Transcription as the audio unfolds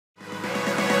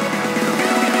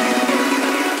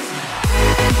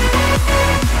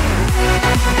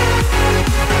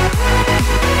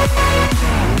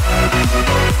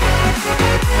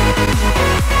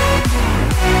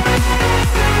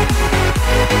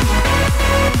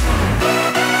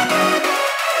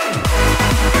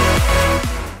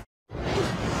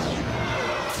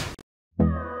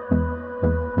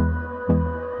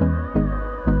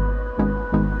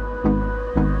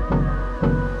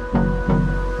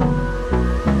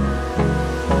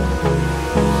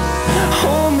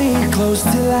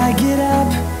till I get up.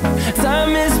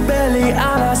 Time is barely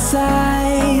on our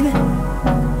side.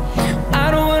 I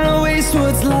don't wanna waste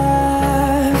what's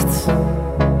left.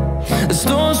 The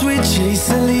storms we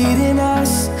chase are leading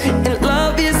us, and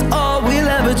love is all we'll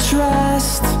ever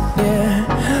trust. Yeah,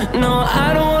 no, I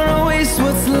don't wanna waste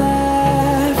what's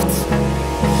left.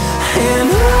 And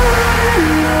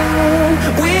on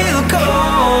we'll go,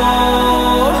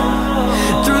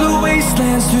 through the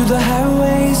wastelands, through the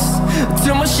highways,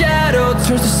 till my shadow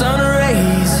turns to sun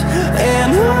rays.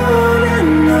 And on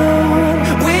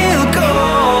we'll go,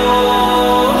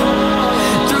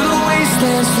 through the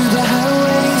wastelands, through the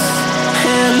highways,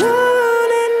 and on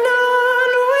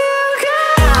we'll go.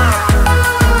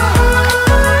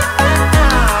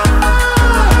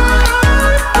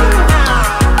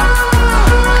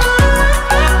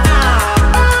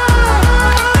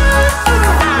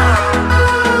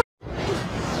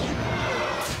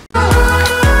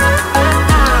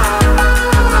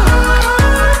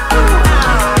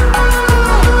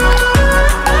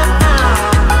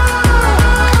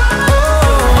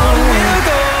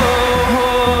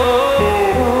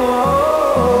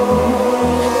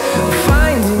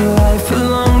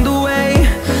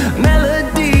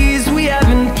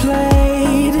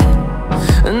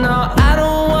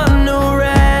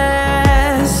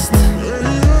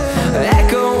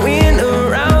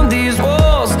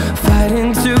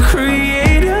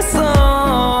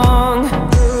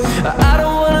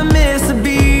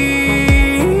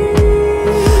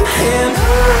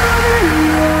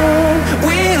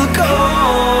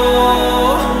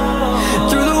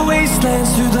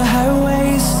 Through the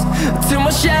highways, till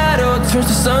my shadow turns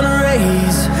to sun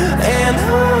rays. And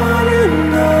on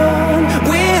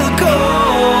we'll go,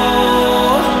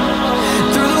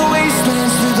 through the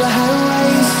wastelands, through the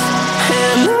highways,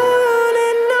 and on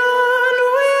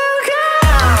we'll go.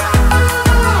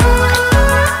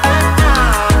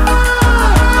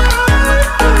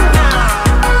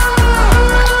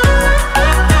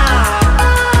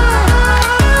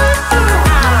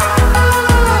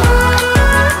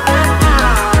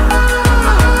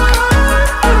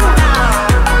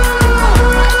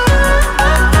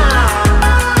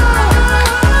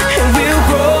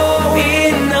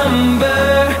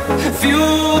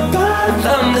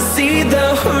 See the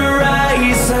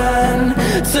horizon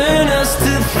turn us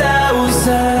to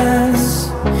thousands,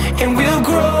 and we'll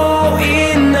grow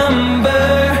in number,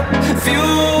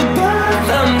 fueled by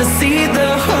them. To see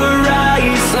the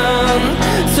horizon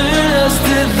turn us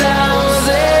to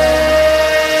thousands,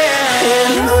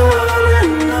 and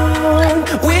on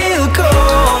we'll go,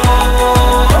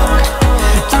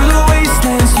 through the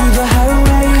wastelands, through the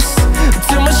highways,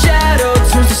 till my shadow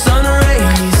turns to sun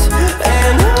rays.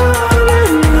 And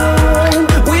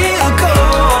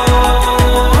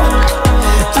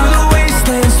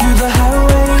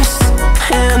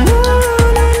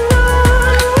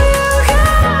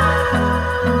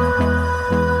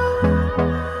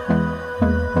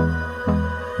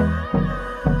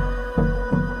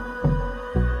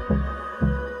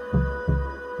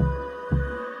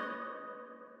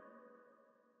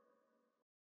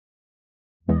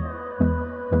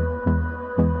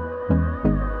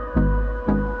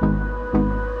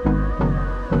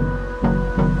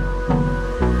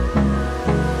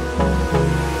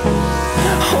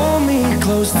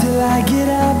close till I get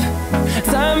up.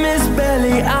 Time is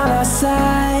barely on our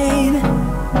side.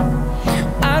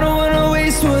 I don't wanna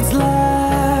waste what's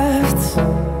left.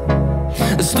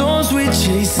 The storms we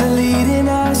chase are leading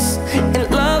us, and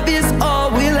love is all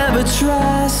we'll ever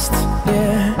trust.